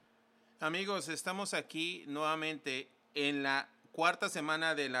Amigos, estamos aquí nuevamente en la cuarta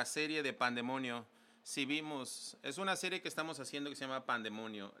semana de la serie de Pandemonio. Si vimos, es una serie que estamos haciendo que se llama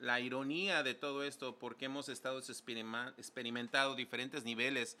Pandemonio. La ironía de todo esto, porque hemos estado experimentando diferentes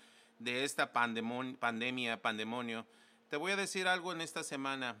niveles de esta pandemia, pandemonio. Te voy a decir algo en esta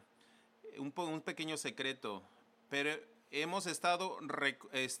semana, un pequeño secreto, pero hemos estado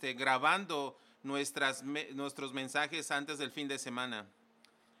grabando nuestros mensajes antes del fin de semana.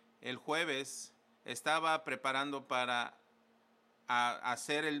 El jueves estaba preparando para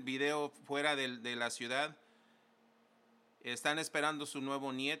hacer el video fuera de la ciudad. Están esperando su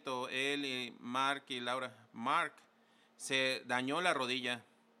nuevo nieto, él y Mark y Laura. Mark se dañó la rodilla.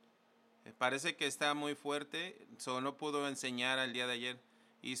 Parece que está muy fuerte, no pudo enseñar el día de ayer.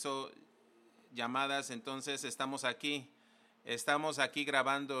 Hizo llamadas, entonces estamos aquí. Estamos aquí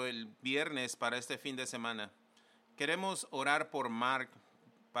grabando el viernes para este fin de semana. Queremos orar por Mark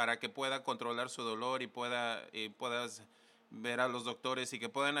para que pueda controlar su dolor y puedas ver a los doctores y que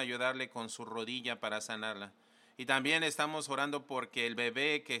puedan ayudarle con su rodilla para sanarla. Y también estamos orando porque el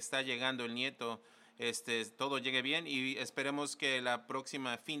bebé que está llegando, el nieto, todo llegue bien, y esperemos que la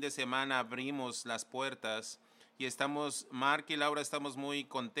próxima fin de semana abrimos las puertas y Mark y Laura estamos muy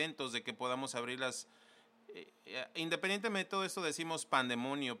contentos de que podamos abrirlas. Independientemente de todo esto decimos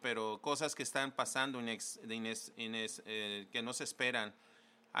pandemonio, pero cosas que están pasando que no se esperan.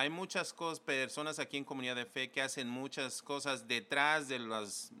 Hay muchas personas aquí en Comunidad de Fe que hacen muchas cosas detrás de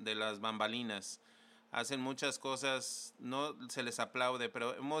las bambalinas. Hacen muchas cosas, no se les aplaude,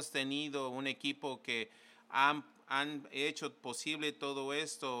 pero hemos tenido un equipo que han hecho posible todo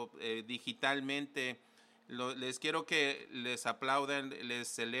esto digitalmente. Les quiero que les aplaudan, les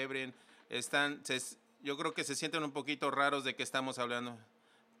celebren. Yo creo que se sienten un poquito raros de que estamos hablando.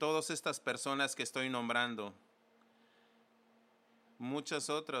 Todas estas personas que estoy nombrando, muchos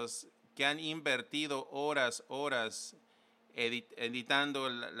otros que han invertido horas editando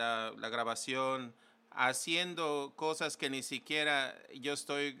la grabación, haciendo cosas que ni siquiera yo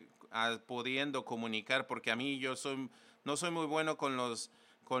estoy pudiendo comunicar, porque a mí no soy muy bueno con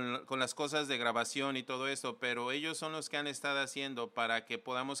las cosas de grabación y todo eso, pero ellos son los que han estado haciendo para que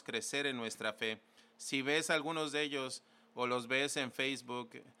podamos crecer en nuestra fe. Si ves a algunos de ellos o los ves en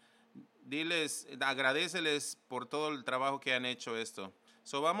Facebook, agradeceles por todo el trabajo que han hecho esto.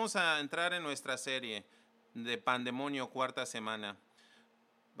 Vamos a entrar en nuestra serie de Pandemonio, cuarta semana.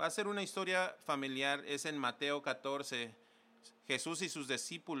 Va a ser una historia familiar, es en Mateo 14. Jesús y sus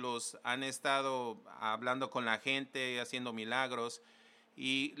discípulos han estado hablando con la gente, haciendo milagros,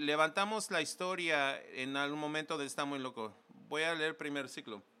 y levantamos la historia en algún momento donde está muy loco. Voy a leer el primer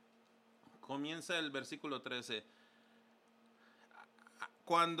versículo. Comienza el versículo 13.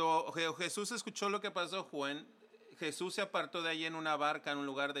 Cuando Jesús escuchó lo que pasó, Jesús se apartó de allí en una barca en un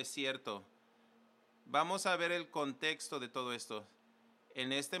lugar desierto. Vamos a ver el contexto de todo esto.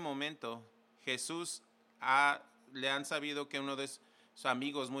 En este momento, Jesús le han sabido que uno de sus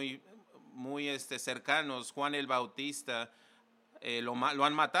amigos muy cercanos, Juan el Bautista, lo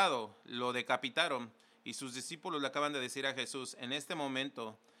han matado, lo decapitaron, y sus discípulos le acaban de decir a Jesús. En este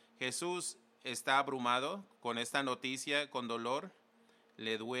momento, Jesús está abrumado con esta noticia, con dolor,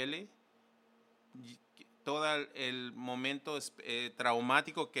 le duele todo el momento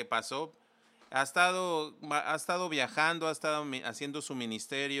traumático que pasó. Ha estado viajando, ha estado haciendo su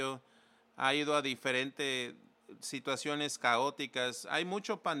ministerio, ha ido a diferentes situaciones caóticas. Hay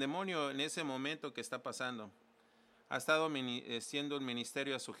mucho pandemonio en ese momento que está pasando. Ha estado haciendo el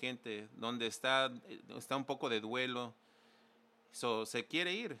ministerio a su gente, donde está un poco de duelo. Se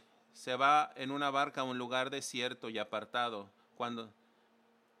quiere ir, se va en una barca a un lugar desierto y apartado. Cuando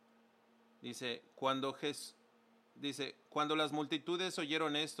las multitudes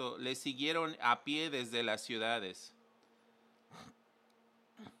oyeron esto, le siguieron a pie desde las ciudades.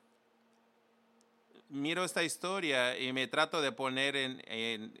 Miro esta historia y me trato de poner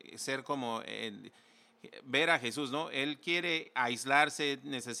ver a Jesús, ¿no? Él quiere aislarse,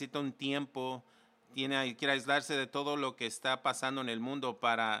 necesita un tiempo, quiere aislarse de todo lo que está pasando en el mundo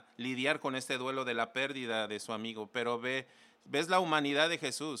para lidiar con este duelo de la pérdida de su amigo. Pero ves la humanidad de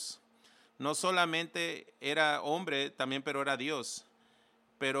Jesús. No solamente era hombre, también, pero era Dios.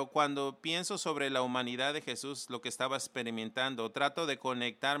 Pero cuando pienso sobre la humanidad de Jesús, lo que estaba experimentando, trato de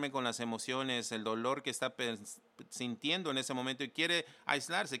conectarme con las emociones, el dolor que está sintiendo en ese momento, y quiere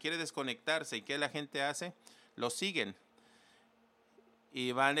aislarse, quiere desconectarse. ¿Y qué la gente hace? Lo siguen.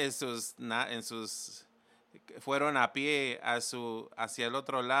 Y van fueron a pie hacia el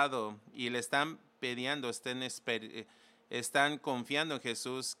otro lado y le están pidiendo, están confiando en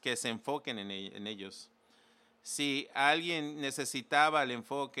Jesús, que se enfoquen en ellos. Si alguien necesitaba el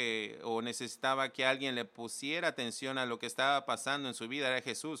enfoque o necesitaba que alguien le pusiera atención a lo que estaba pasando en su vida, era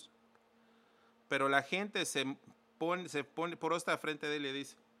Jesús. Pero la gente se pone por esta frente de él y le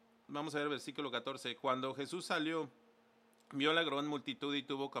dice, vamos a ver el versículo 14, cuando Jesús salió, vio la gran multitud y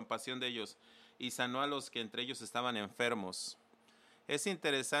tuvo compasión de ellos y sanó a los que entre ellos estaban enfermos. Es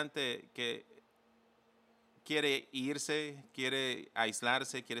interesante que quiere irse, quiere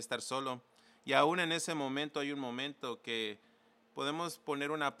aislarse, quiere estar solo. Y aún en ese momento hay un momento que podemos poner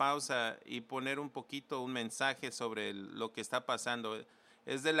una pausa y poner un poquito un mensaje sobre lo que está pasando.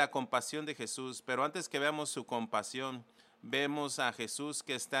 Es de la compasión de Jesús, pero antes que veamos su compasión, vemos a Jesús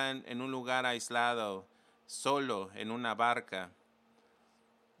que está en un lugar aislado, solo, en una barca.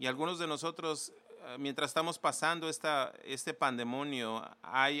 Y algunos de nosotros, mientras estamos pasando este pandemonio,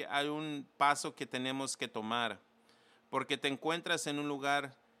 hay un paso que tenemos que tomar, porque te encuentras en un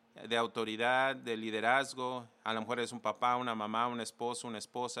lugar de autoridad, de liderazgo. A lo mejor eres un papá, una mamá, un esposo, una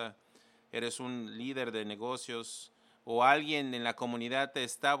esposa, eres un líder de negocios, o alguien en la comunidad te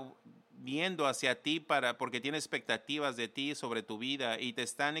está viendo hacia ti porque tiene expectativas de ti sobre tu vida y te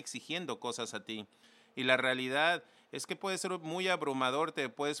están exigiendo cosas a ti. Y la realidad es que puede ser muy abrumador, te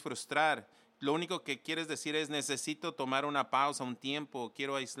puedes frustrar. Lo único que quieres decir es necesito tomar una pausa, un tiempo,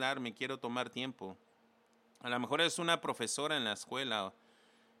 quiero aislarme, quiero tomar tiempo. A lo mejor eres una profesora en la escuela,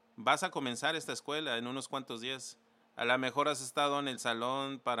 vas a comenzar esta escuela en unos cuantos días. A lo mejor has estado en el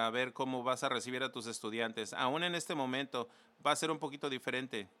salón para ver cómo vas a recibir a tus estudiantes. Aún en este momento va a ser un poquito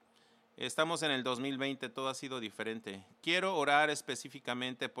diferente. Estamos en el 2020, todo ha sido diferente. Quiero orar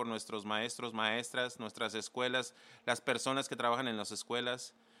específicamente por nuestros maestros, maestras, nuestras escuelas, las personas que trabajan en las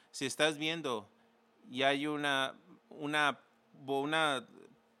escuelas. Si estás viendo y hay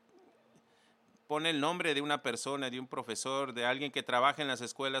pone el nombre de una persona, de un profesor, de alguien que trabaja en las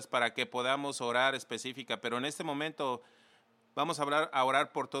escuelas para que podamos orar específica. Pero en este momento vamos a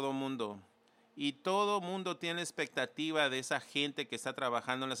orar por todo el mundo. Y todo mundo tiene expectativa de esa gente que está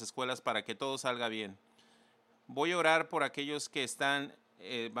trabajando en las escuelas para que todo salga bien. Voy a orar por aquellos que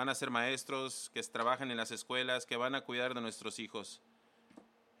van a ser maestros, que trabajan en las escuelas, que van a cuidar de nuestros hijos.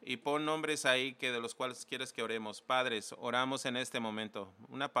 Y pon nombres ahí de los cuales quieres que oremos. Padres, oramos en este momento.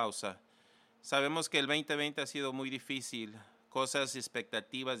 Una pausa. Sabemos que el 2020 ha sido muy difícil, cosas,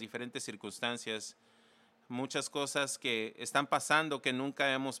 expectativas, diferentes circunstancias, muchas cosas que están pasando que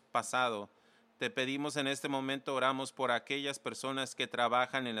nunca hemos pasado. Te pedimos en este momento, oramos por aquellas personas que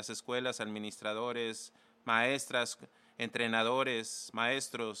trabajan en las escuelas, administradores, maestras, entrenadores,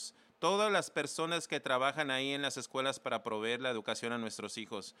 maestros, todas las personas que trabajan ahí en las escuelas para proveer la educación a nuestros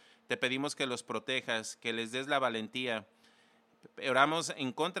hijos. Te pedimos que los protejas, que les des la valentía. Oramos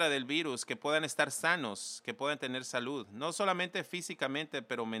en contra del virus, que puedan estar sanos, que puedan tener salud, no solamente físicamente,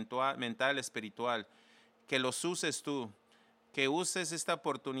 pero mental, espiritual. Que los uses tú, que uses esta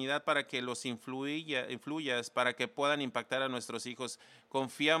oportunidad para que los influyas, para que puedan impactar a nuestros hijos.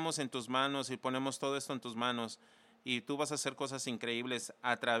 Confiamos en tus manos y ponemos todo esto en tus manos. Y tú vas a hacer cosas increíbles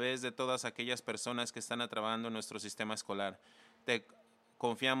a través de todas aquellas personas que están trabajando en nuestro sistema escolar. Te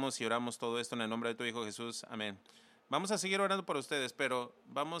confiamos y oramos todo esto en el nombre de tu Hijo Jesús. Amén. Vamos a seguir orando por ustedes, pero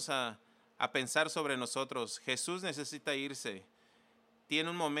vamos a pensar sobre nosotros. Jesús necesita irse. Tiene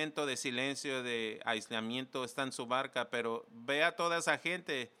un momento de silencio, de aislamiento, está en su barca, pero ve a toda esa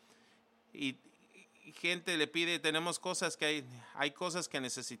gente y gente le pide, tenemos cosas que hay cosas que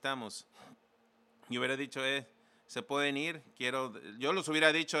necesitamos. Yo hubiera dicho, se pueden ir, yo los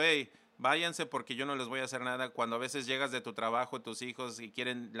hubiera dicho, váyanse porque yo no les voy a hacer nada. Cuando a veces llegas de tu trabajo, tus hijos y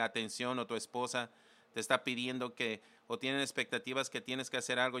quieren la atención o tu esposa te está pidiendo o tienen expectativas que tienes que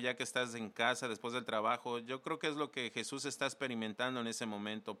hacer algo ya que estás en casa después del trabajo. Yo creo que es lo que Jesús está experimentando en ese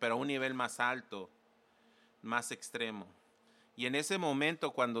momento, pero a un nivel más alto, más extremo. Y en ese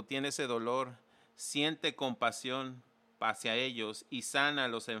momento, cuando tiene ese dolor, siente compasión hacia ellos y sana a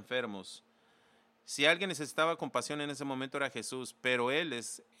los enfermos. Si alguien necesitaba compasión en ese momento era Jesús, pero Él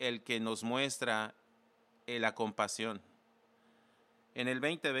es el que nos muestra la compasión. En el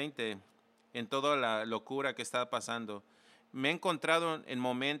 2020, en toda la locura que está pasando, me he encontrado en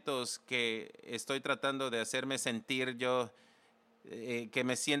momentos que estoy tratando de hacerme sentir yo, que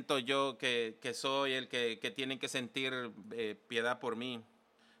me siento yo, que soy el que tiene que sentir piedad por mí.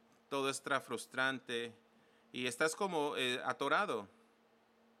 Todo está frustrante y estás como atorado.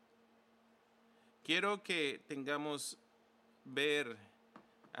 Quiero que tengamos ver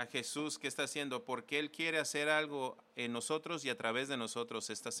a Jesús que está haciendo, porque Él quiere hacer algo en nosotros y a través de nosotros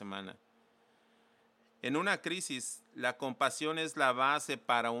esta semana. En una crisis, la compasión es la base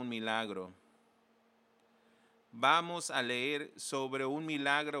para un milagro. Vamos a leer sobre un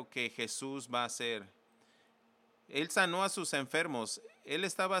milagro que Jesús va a hacer. Él sanó a sus enfermos. Él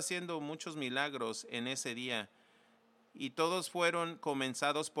estaba haciendo muchos milagros en ese día. Y todos fueron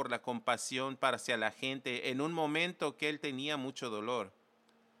comenzados por la compasión hacia la gente en un momento que él tenía mucho dolor.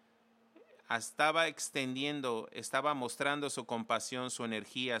 Estaba extendiendo, estaba mostrando su compasión, su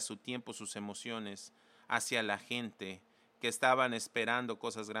energía, su tiempo, sus emociones hacia la gente que estaban esperando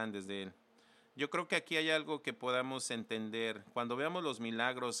cosas grandes de él. Yo creo que aquí hay algo que podamos entender. Cuando veamos los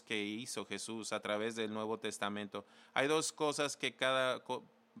milagros que hizo Jesús a través del Nuevo Testamento, hay dos cosas que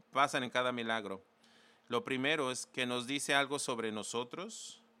pasan en cada milagro. Lo primero es que nos dice algo sobre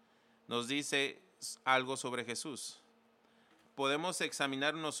nosotros, nos dice algo sobre Jesús. Podemos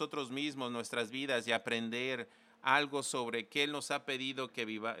examinar nosotros mismos nuestras vidas y aprender algo sobre qué Él nos ha pedido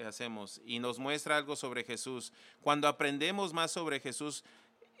que hacemos, y nos muestra algo sobre Jesús. Cuando aprendemos más sobre Jesús,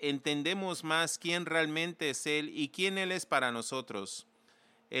 entendemos más quién realmente es Él y quién Él es para nosotros.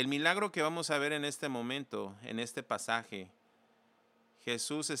 El milagro que vamos a ver en este momento, en este pasaje,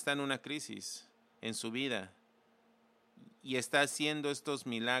 Jesús está en una crisis en su vida y está haciendo estos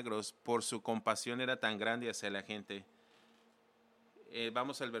milagros por su compasión era tan grande hacia la gente.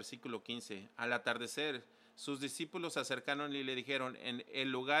 Vamos al versículo 15. Al atardecer, sus discípulos se acercaron y le dijeron: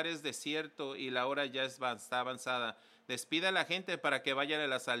 el lugar es desierto y la hora ya está avanzada. Despida a la gente para que vayan a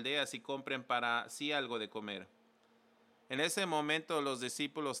las aldeas y compren para sí algo de comer. En ese momento los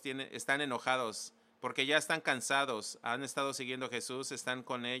discípulos están enojados porque ya están cansados. Han estado siguiendo a Jesús, están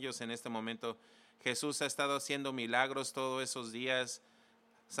con ellos en este momento. Jesús ha estado haciendo milagros todos esos días,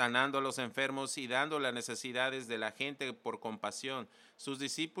 sanando a los enfermos y dando las necesidades de la gente por compasión. Sus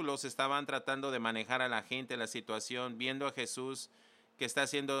discípulos estaban tratando de manejar a la gente, la situación, viendo a Jesús que está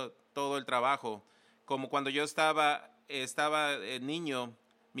haciendo todo el trabajo. Como cuando yo estaba niño,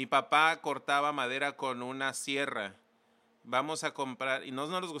 mi papá cortaba madera con una sierra. Vamos a comprar, y no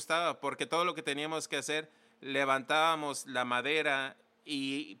nos gustaba porque todo lo que teníamos que hacer, levantábamos la madera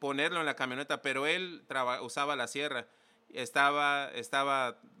y ponerlo en la camioneta, pero él usaba la sierra.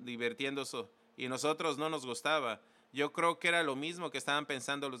 Estaba divirtiéndose y nosotros no nos gustaba. Yo creo que era lo mismo que estaban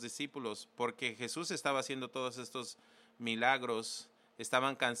pensando los discípulos, porque Jesús estaba haciendo todos estos milagros,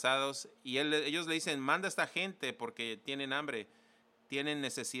 estaban cansados y ellos le dicen: manda a esta gente porque tienen hambre, tienen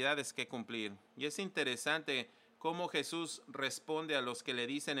necesidades que cumplir. Y es interesante cómo Jesús responde a los que le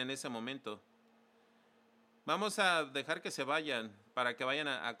dicen en ese momento: vamos a dejar que se vayan para que vayan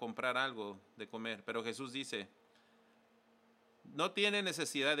a comprar algo de comer. Pero Jesús dice: no tiene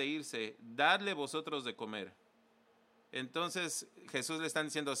necesidad de irse, dadle vosotros de comer. Entonces Jesús le están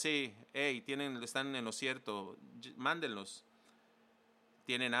diciendo: sí, hey, están en lo cierto, mándenlos.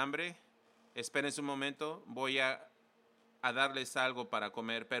 ¿Tienen hambre? Esperen un momento, voy a darles algo para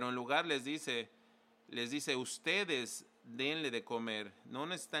comer. Pero en lugar les dice, ustedes denle de comer, no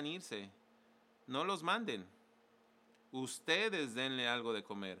necesitan irse, no los manden, ustedes denle algo de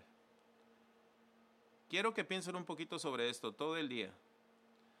comer. Quiero que piensen un poquito sobre esto. Todo el día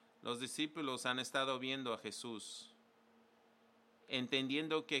los discípulos han estado viendo a Jesús,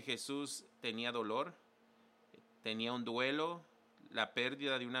 entendiendo que Jesús tenía dolor, tenía un duelo, la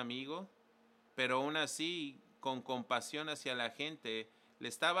pérdida de un amigo, pero aún así, con compasión hacia la gente, le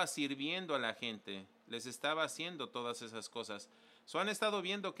estaba sirviendo a la gente, les estaba haciendo todas esas cosas. Han estado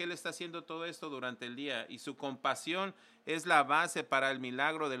viendo que Él está haciendo todo esto durante el día, y su compasión es la base para el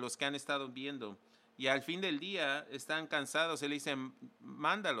milagro de los que han estado viendo. Y al fin del día están cansados. Él dice: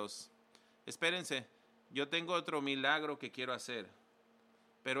 mándalos, espérense, yo tengo otro milagro que quiero hacer,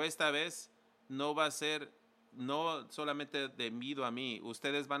 pero esta vez no va a ser no solamente debido a mí,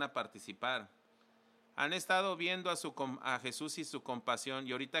 ustedes van a participar. Han estado viendo a Jesús y su compasión,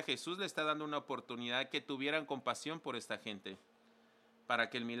 y ahorita Jesús le está dando una oportunidad que tuvieran compasión por esta gente para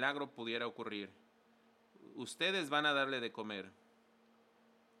que el milagro pudiera ocurrir. Ustedes van a darle de comer,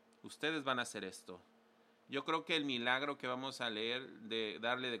 ustedes van a hacer esto. Yo creo que el milagro que vamos a leer de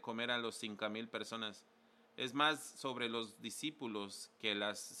darle de comer a los 5,000 personas es más sobre los discípulos que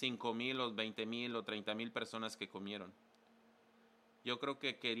las 5,000 o 20,000 o 30,000 personas que comieron. Yo creo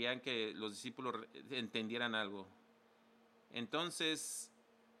que querían que los discípulos entendieran algo. Entonces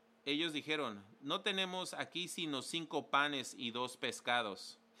ellos dijeron: no tenemos aquí sino 5 panes y 2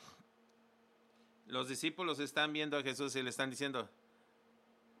 pescados. Los discípulos están viendo a Jesús y le están diciendo: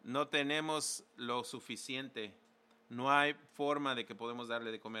 no tenemos lo suficiente, no hay forma de que podemos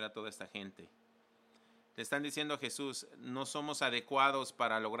darle de comer a toda esta gente. Le están diciendo a Jesús: no somos adecuados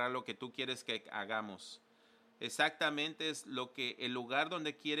para lograr lo que tú quieres que hagamos. Exactamente es el lugar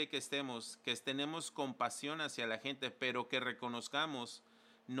donde quiere que estemos, que tenemos compasión hacia la gente, pero que reconozcamos: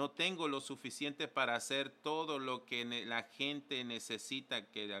 no tengo lo suficiente para hacer todo lo que la gente necesita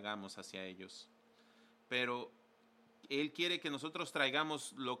que hagamos hacia ellos. Pero Él quiere que nosotros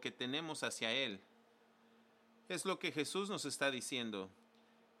traigamos lo que tenemos hacia Él. Es lo que Jesús nos está diciendo.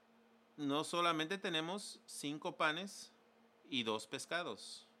 No solamente tenemos 5 panes y 2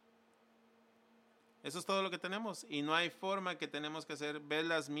 pescados. Eso es todo lo que tenemos. Y no hay forma que tenemos que hacer. Ver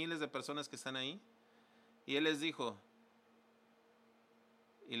las miles de personas que están ahí. Y Él les dijo,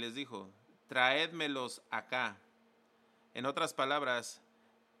 traédmelos acá. En otras palabras,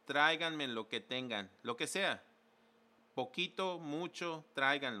 tráiganme lo que tengan, lo que sea. Poquito, mucho,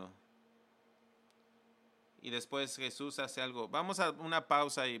 tráiganlo. Y después Jesús hace algo. Vamos a una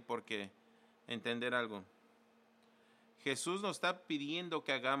pausa ahí porque entender algo. Jesús nos está pidiendo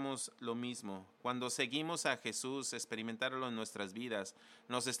que hagamos lo mismo. Cuando seguimos a Jesús, experimentarlo en nuestras vidas,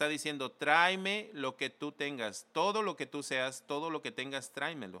 nos está diciendo, tráeme lo que tú tengas, todo lo que tú seas, todo lo que tengas,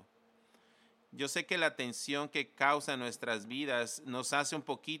 tráemelo. Yo sé que la tensión que causa en nuestras vidas nos hace un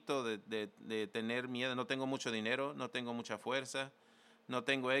poquito de tener miedo. No tengo mucho dinero, no tengo mucha fuerza, no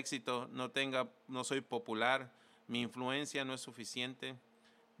tengo éxito, no soy popular, mi influencia no es suficiente,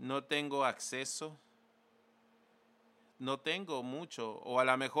 no tengo acceso, no tengo mucho, o a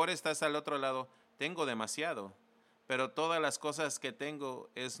lo mejor estás al otro lado, tengo demasiado, pero todas las cosas que tengo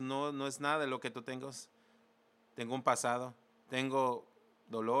no es nada de lo que tú tengas. Tengo un pasado, tengo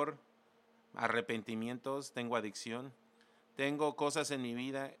dolor, arrepentimientos, tengo adicción, tengo cosas en mi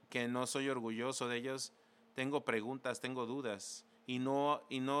vida que no soy orgulloso de ellos, tengo preguntas, tengo dudas, y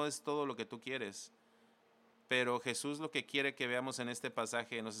no es todo lo que tú quieres. Pero Jesús lo que quiere que veamos en este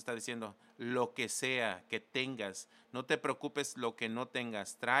pasaje nos está diciendo, lo que sea que tengas, no te preocupes lo que no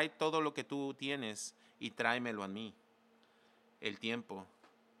tengas, trae todo lo que tú tienes y tráemelo a mí. El tiempo,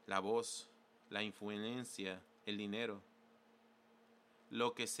 la voz, la influencia, el dinero,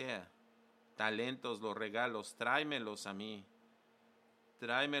 lo que sea, talentos, los regalos, tráemelos a mí.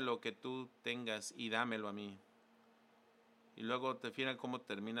 Tráeme lo que tú tengas y dámelo a mí. Y luego te fijas cómo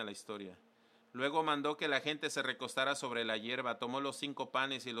termina la historia. Luego mandó que la gente se recostara sobre la hierba, tomó los 5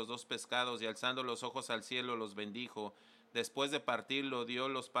 panes y los 2 pescados, y alzando los ojos al cielo los bendijo. Después de partirlo, dio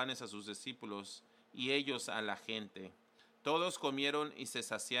los panes a sus discípulos, y ellos a la gente. Todos comieron y se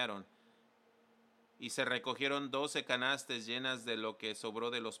saciaron, y se recogieron 12 canastas llenas de lo que sobró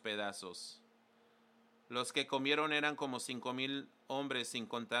de los pedazos. Los que comieron eran como 5,000 hombres, sin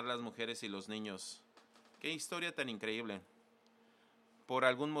contar las mujeres y los niños. ¡Qué historia tan increíble! Por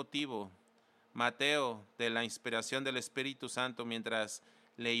algún motivo, Mateo, de la inspiración del Espíritu Santo, mientras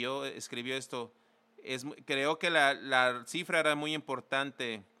escribió esto, creo que la cifra era muy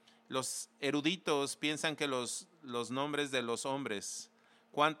importante. Los eruditos piensan que los nombres de los hombres,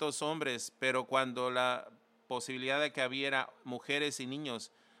 ¿cuántos hombres? Pero cuando la posibilidad de que hubiera mujeres y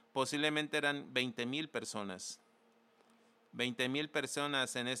niños, posiblemente eran 20,000 personas. 20,000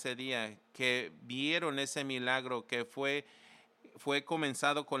 personas en ese día que vieron ese milagro que fue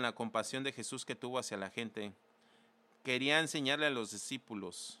comenzado con la compasión de Jesús que tuvo hacia la gente. Quería enseñarle a los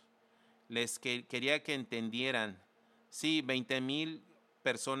discípulos, quería que entendieran. Sí, 20,000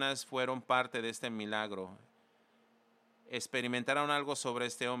 personas fueron parte de este milagro, experimentaron algo sobre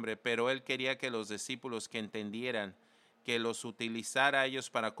este hombre, pero él quería que los discípulos que entendieran, que los utilizara a ellos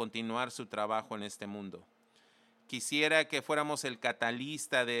para continuar su trabajo en este mundo. Quisiera que fuéramos el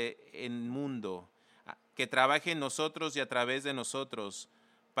catalista del mundo, que trabaje en nosotros y a través de nosotros,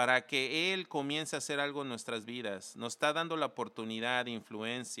 para que Él comience a hacer algo en nuestras vidas. Nos está dando la oportunidad,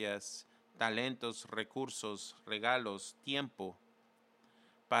 influencias, talentos, recursos, regalos, tiempo,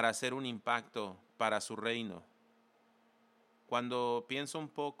 para hacer un impacto para su reino. Cuando pienso un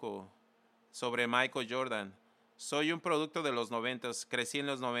poco sobre Michael Jordan, soy un producto de los 90s, crecí en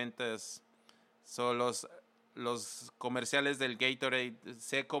los 90s, son los comerciales del Gatorade,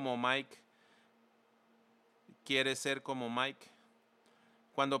 sé como Mike, quiere ser como Mike.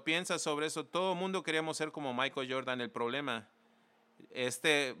 Cuando piensas sobre eso, todo el mundo queríamos ser como Michael Jordan. El problema,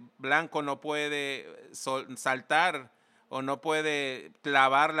 este blanco no puede saltar o no puede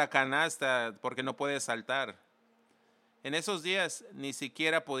clavar la canasta porque no puede saltar. En esos días ni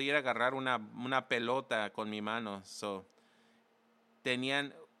siquiera podía agarrar una pelota con mi mano.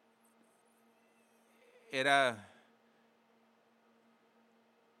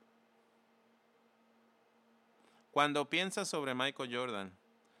 Cuando piensas sobre Michael Jordan,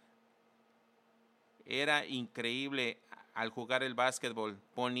 era increíble al jugar el básquetbol.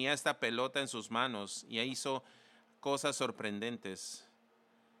 Ponía esta pelota en sus manos y hizo cosas sorprendentes.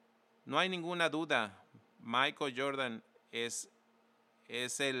 No hay ninguna duda, Michael Jordan es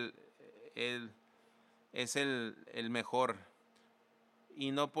el mejor.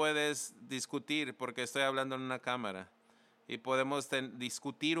 Y no puedes discutir porque estoy hablando en una cámara. y podemos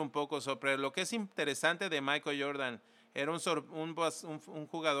discutir un poco sobre lo que es interesante de Michael Jordan. Era un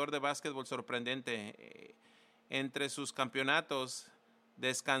jugador de básquetbol sorprendente. Entre sus campeonatos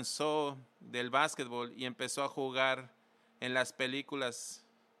descansó del básquetbol y empezó a jugar en las películas,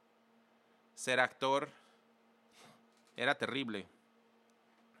 ser actor. Era terrible.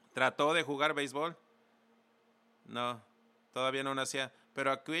 ¿Trató de jugar béisbol? No, todavía no nacía.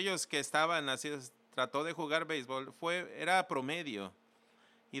 Pero aquellos que estaban nacidos, trató de jugar béisbol, era promedio.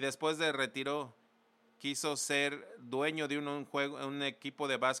 Y después de retiró, quiso ser dueño de un equipo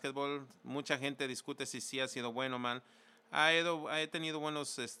de básquetbol. Mucha gente discute si sí ha sido bueno o mal. Ha tenido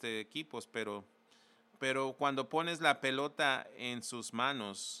buenos equipos, pero cuando pones la pelota en sus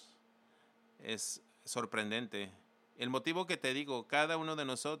manos es sorprendente. El motivo que te digo, cada uno de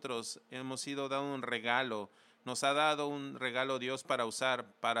nosotros hemos sido dado un regalo. Nos ha dado un regalo Dios para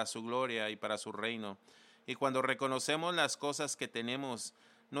usar para su gloria y para su reino. Y cuando reconocemos las cosas que tenemos,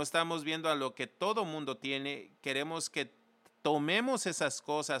 no estamos viendo a lo que todo mundo tiene. Queremos que tomemos esas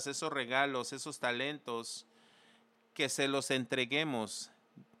cosas, esos regalos, esos talentos, que se los entreguemos.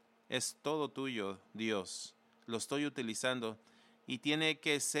 Es todo tuyo, Dios. Lo estoy utilizando. Y tiene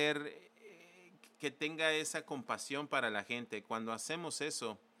que ser que tenga esa compasión para la gente. Cuando hacemos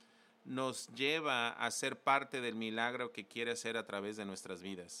eso, nos lleva a ser parte del milagro que quiere hacer a través de nuestras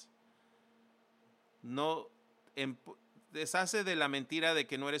vidas. No deshace de la mentira de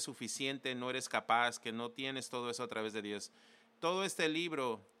que no eres suficiente, no eres capaz, que no tienes todo eso a través de Dios. Todo este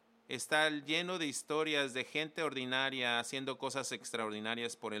libro está lleno de historias de gente ordinaria haciendo cosas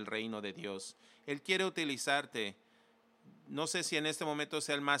extraordinarias por el reino de Dios. Él quiere utilizarte. No sé si en este momento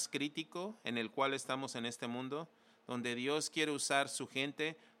sea el más crítico en el cual estamos en este mundo, donde Dios quiere usar su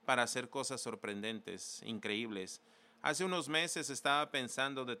gente para hacer cosas sorprendentes, increíbles. Hace unos meses estaba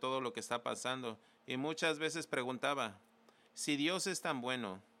pensando de todo lo que está pasando y muchas veces preguntaba, si Dios es tan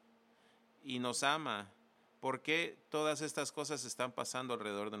bueno y nos ama, ¿por qué todas estas cosas están pasando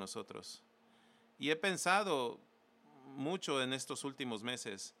alrededor de nosotros? Y he pensado mucho en estos últimos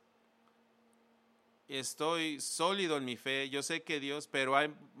meses. Estoy sólido en mi fe, yo sé que Dios, pero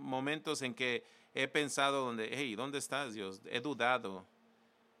hay momentos en que he pensado hey, ¿dónde estás, Dios? He dudado.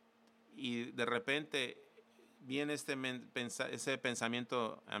 Y de repente viene ese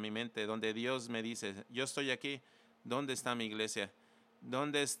pensamiento a mi mente, donde Dios me dice, yo estoy aquí, ¿dónde está mi iglesia?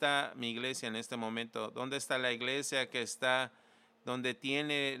 ¿Dónde está mi iglesia en este momento? ¿Dónde está la iglesia que está, donde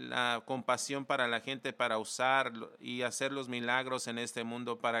tiene la compasión para la gente, para usar y hacer los milagros en este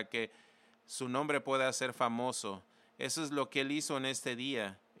mundo para que su nombre pueda ser famoso? Eso es lo que Él hizo en este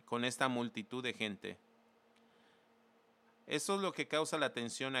día, con esta multitud de gente. Eso es lo que causa la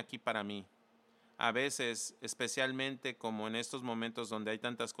tensión aquí para mí. A veces, especialmente como en estos momentos donde hay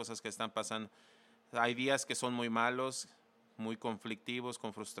tantas cosas que están pasando, hay días que son muy malos, muy conflictivos,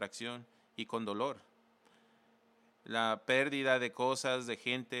 con frustración y con dolor. La pérdida de cosas, de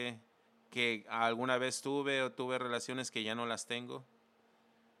gente que alguna vez tuve o tuve relaciones que ya no las tengo.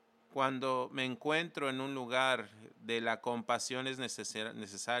 Cuando me encuentro en un lugar de la compasión es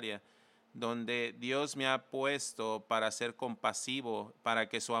necesaria, donde Dios me ha puesto para ser compasivo, para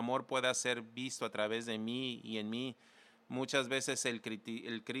que su amor pueda ser visto a través de mí y en mí. Muchas veces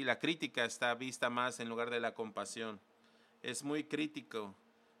la crítica está vista más en lugar de la compasión. Es muy crítico,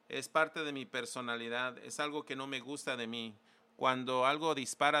 es parte de mi personalidad, es algo que no me gusta de mí. Cuando algo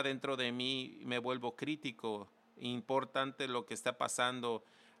dispara dentro de mí, me vuelvo crítico, importante lo que está pasando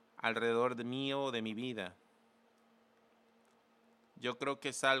alrededor de mí o de mi vida. Yo creo que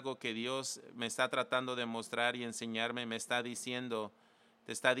es algo que Dios me está tratando de mostrar y enseñarme, te está diciendo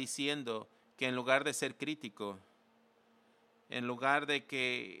que en lugar de ser crítico, en lugar de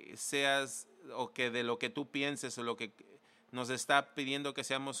que seas o que de lo que tú pienses o lo que nos está pidiendo que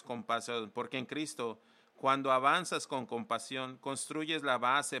seamos compasivos, porque en Cristo, cuando avanzas con compasión, construyes la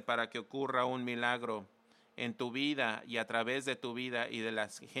base para que ocurra un milagro en tu vida y a través de tu vida y de la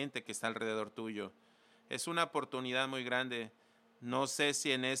gente que está alrededor tuyo. Es una oportunidad muy grande. No sé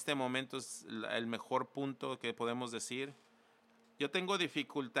si en este momento es el mejor punto que podemos decir. Yo tengo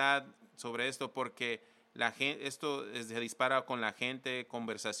dificultad sobre esto porque esto se dispara con la gente,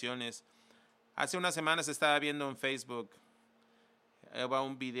 conversaciones. Hace unas semanas estaba viendo en Facebook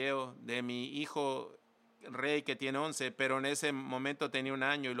un video de mi hijo Rey que tiene 11, pero en ese momento tenía 1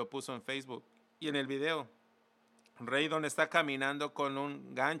 año y lo puso en Facebook. Y en el video, Rey donde está caminando con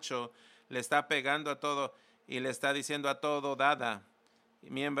un gancho, le está pegando a todo y le está diciendo a todo, dada. Y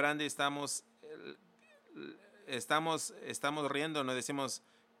mi en Brandy estamos riendo, nos decimos,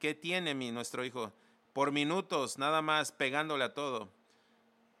 ¿qué tiene nuestro hijo? Por minutos, nada más pegándole a todo.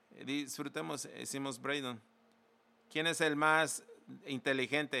 Disfrutemos, decimos Braydon, ¿Quién es el más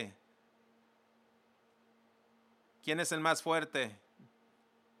inteligente? ¿Quién es el más fuerte?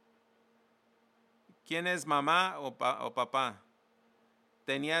 ¿Quién es mamá o papá?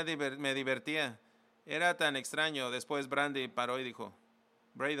 Me divertía. Era tan extraño. Después Brandy paró y dijo,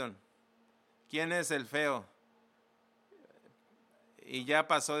 Braydon, ¿quién es el feo? Y ya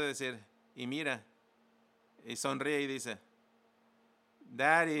pasó de decir, y mira, y sonríe y dice,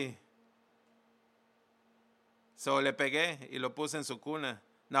 Daddy. So le pegué y lo puse en su cuna.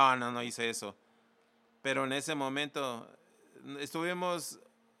 No hice eso. Pero en ese momento estuvimos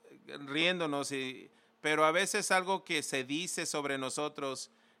riéndonos, pero a veces algo que se dice sobre nosotros,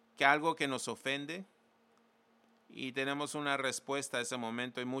 que algo que nos ofende, y tenemos una respuesta a ese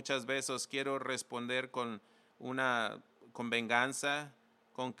momento. Y muchas veces quiero responder con venganza,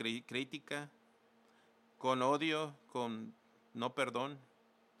 con crítica, con odio, con no perdón.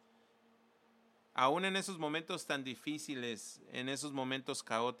 Aún en esos momentos tan difíciles, en esos momentos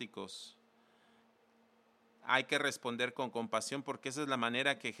caóticos, hay que responder con compasión, porque esa es la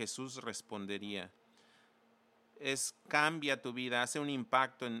manera que Jesús respondería. Cambia tu vida, hace un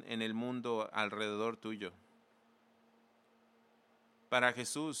impacto en el mundo alrededor tuyo. Para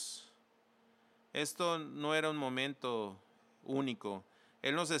Jesús, esto no era un momento único.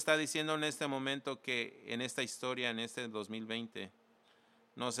 Él nos está diciendo en este momento que en esta historia, en este 2020,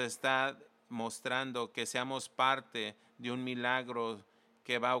 nos está mostrando que seamos parte de un milagro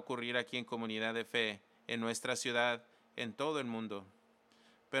que va a ocurrir aquí en Comunidad de Fe, en nuestra ciudad, en todo el mundo.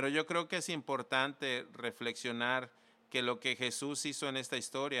 Pero yo creo que es importante reflexionar que lo que Jesús hizo en esta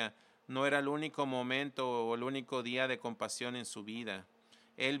historia no era el único momento o el único día de compasión en su vida.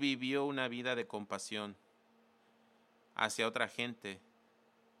 Él vivió una vida de compasión hacia otra gente.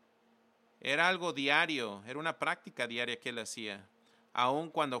 Era algo diario, era una práctica diaria que él hacía, aun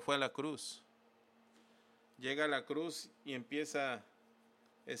cuando fue a la cruz. Llega a la cruz y empieza a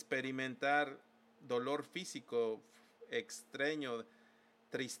experimentar dolor físico extraño,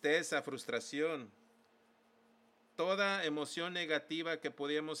 tristeza, frustración, toda emoción negativa que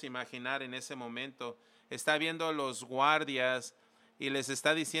podíamos imaginar en ese momento. Está viendo a los guardias y les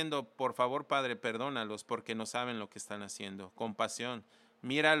está diciendo, por favor, Padre, perdónalos porque no saben lo que están haciendo. Compasión.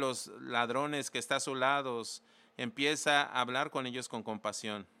 Mira a los ladrones que están a su lado. Empieza a hablar con ellos con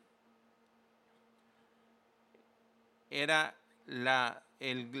compasión. Era la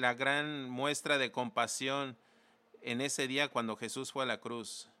gran muestra de compasión en ese día cuando Jesús fue a la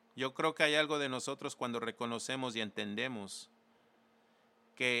cruz. Yo creo que hay algo de nosotros cuando reconocemos y entendemos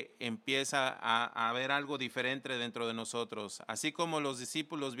que empieza a haber algo diferente dentro de nosotros. Así como los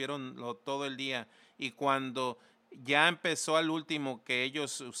discípulos vieron todo el día, y cuando ya empezó al último que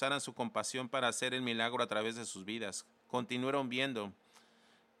ellos usaran su compasión para hacer el milagro a través de sus vidas, continuaron viendo.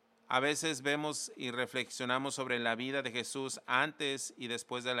 A veces vemos y reflexionamos sobre la vida de Jesús antes y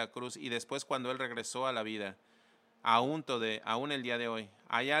después de la cruz, y después cuando Él regresó a la vida. Aún el día de hoy,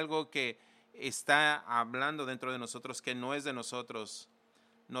 hay algo que está hablando dentro de nosotros que no es de nosotros.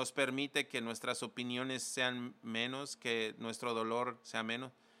 Nos permite que nuestras opiniones sean menos, que nuestro dolor sea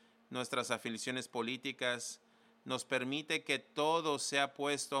menos, nuestras afiliaciones políticas. Nos permite que todo sea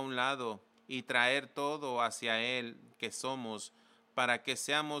puesto a un lado y traer todo hacia Él que somos, para que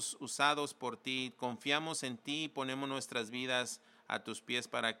seamos usados por ti. Confiamos en ti y ponemos nuestras vidas a tus pies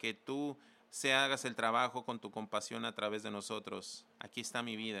para que tú hagas el trabajo con tu compasión a través de nosotros. Aquí está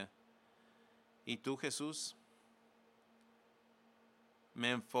mi vida. ¿Y tú, Jesús?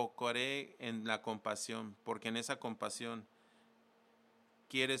 Me enfocaré en la compasión, porque en esa compasión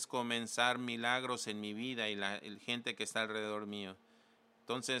quieres comenzar milagros en mi vida y la gente que está alrededor mío.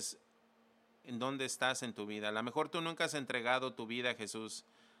 Entonces, ¿en dónde estás en tu vida? A lo mejor tú nunca has entregado tu vida a Jesús.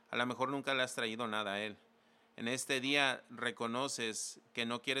 A lo mejor nunca le has traído nada a Él. En este día reconoces que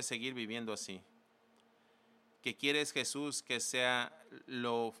no quieres seguir viviendo así. Que quieres, Jesús, que sea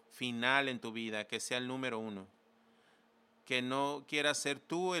lo final en tu vida, que sea el número uno. Que no quieras ser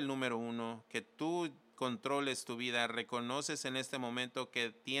tú el número uno, que tú controles tu vida. Reconoces en este momento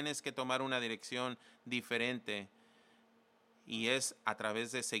que tienes que tomar una dirección diferente, y es a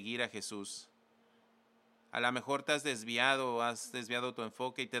través de seguir a Jesús. A lo mejor has desviado tu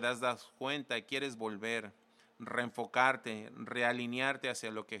enfoque y te das cuenta y quieres volver, reenfocarte, realinearte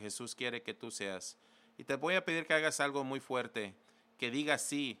hacia lo que Jesús quiere que tú seas. Y te voy a pedir que hagas algo muy fuerte, que digas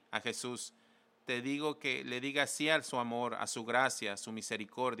sí a Jesús. Te digo que le digas sí a su amor, a su gracia, a su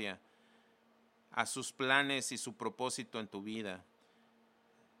misericordia, a sus planes y su propósito en tu vida.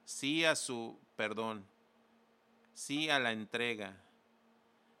 Sí a su perdón, sí a la entrega.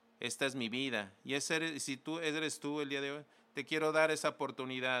 Esta es mi vida. Y si tú eres tú el día de hoy, te quiero dar esa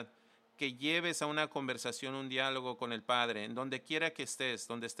oportunidad que lleves a una conversación, un diálogo con el Padre, en donde quiera que estés,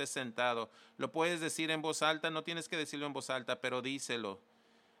 donde estés sentado. Lo puedes decir en voz alta, no tienes que decirlo en voz alta, pero díselo.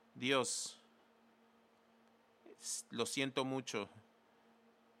 Dios, lo siento mucho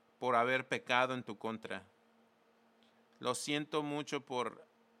por haber pecado en tu contra. Lo siento mucho por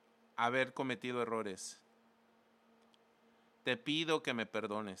haber cometido errores. Te pido que me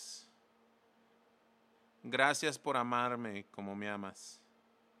perdones. Gracias por amarme como me amas.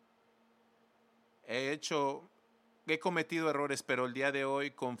 He cometido errores, pero el día de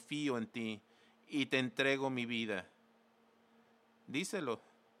hoy confío en ti y te entrego mi vida. Díselo.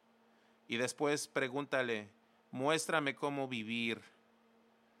 Y después pregúntale, muéstrame cómo vivir.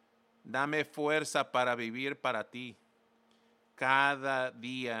 Dame fuerza para vivir para ti cada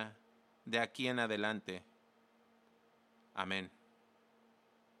día de aquí en adelante. Amén.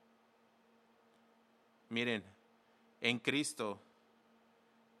 Miren, en Cristo,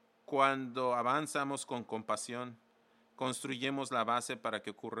 cuando avanzamos con compasión, construyemos la base para que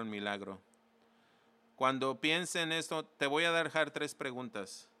ocurra un milagro. Cuando piense en esto, te voy a dejar 3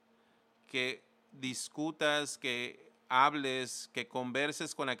 preguntas. Que discutas, que hables, que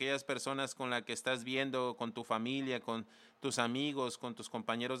converses con aquellas personas con las que estás viendo, con tu familia, con tus amigos, con tus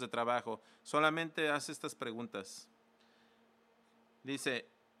compañeros de trabajo. Solamente haz estas preguntas. Dice,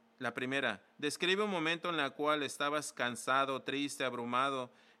 la primera, describe un momento en el cual estabas cansado, triste, abrumado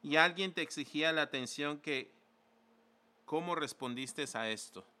y alguien te exigía la atención ¿cómo respondiste a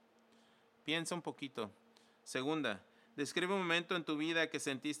esto? Piensa un poquito. Segunda, describe un momento en tu vida que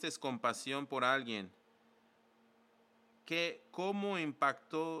sentiste compasión por alguien. ¿Qué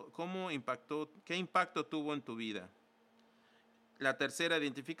impacto tuvo en tu vida? La tercera,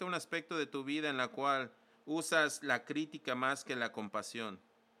 identifica un aspecto de tu vida en la cual usas la crítica más que la compasión.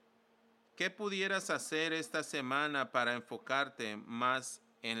 ¿Qué pudieras hacer esta semana para enfocarte más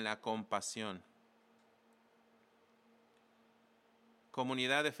en la compasión?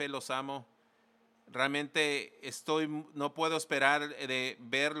 Comunidad de fe, los amo. Realmente no puedo esperar de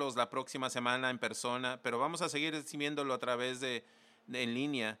verlos la próxima semana en persona, pero vamos a seguir viéndolo a través en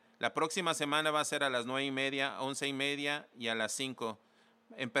línea. La próxima semana va a ser a las 9:30, 11:30 y a las 5.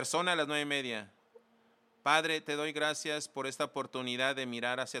 En persona a las 9:30. Padre, te doy gracias por esta oportunidad de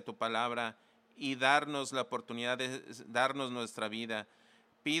mirar hacia tu palabra y darnos la oportunidad de darnos nuestra vida.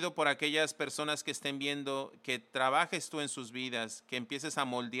 Pido por aquellas personas que estén viendo, que trabajes tú en sus vidas, que empieces a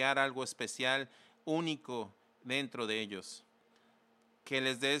moldear algo especial, único dentro de ellos. Que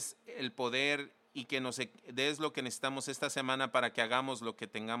les des el poder y que nos des lo que necesitamos esta semana para que hagamos lo que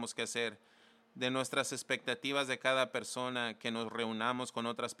tengamos que hacer. De nuestras expectativas de cada persona, que nos reunamos con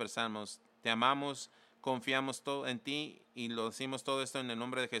otras personas. Te amamos, confiamos todo en ti y lo decimos todo esto en el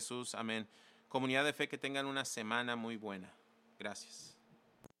nombre de Jesús. Amén. Comunidad de fe, que tengan una semana muy buena. Gracias.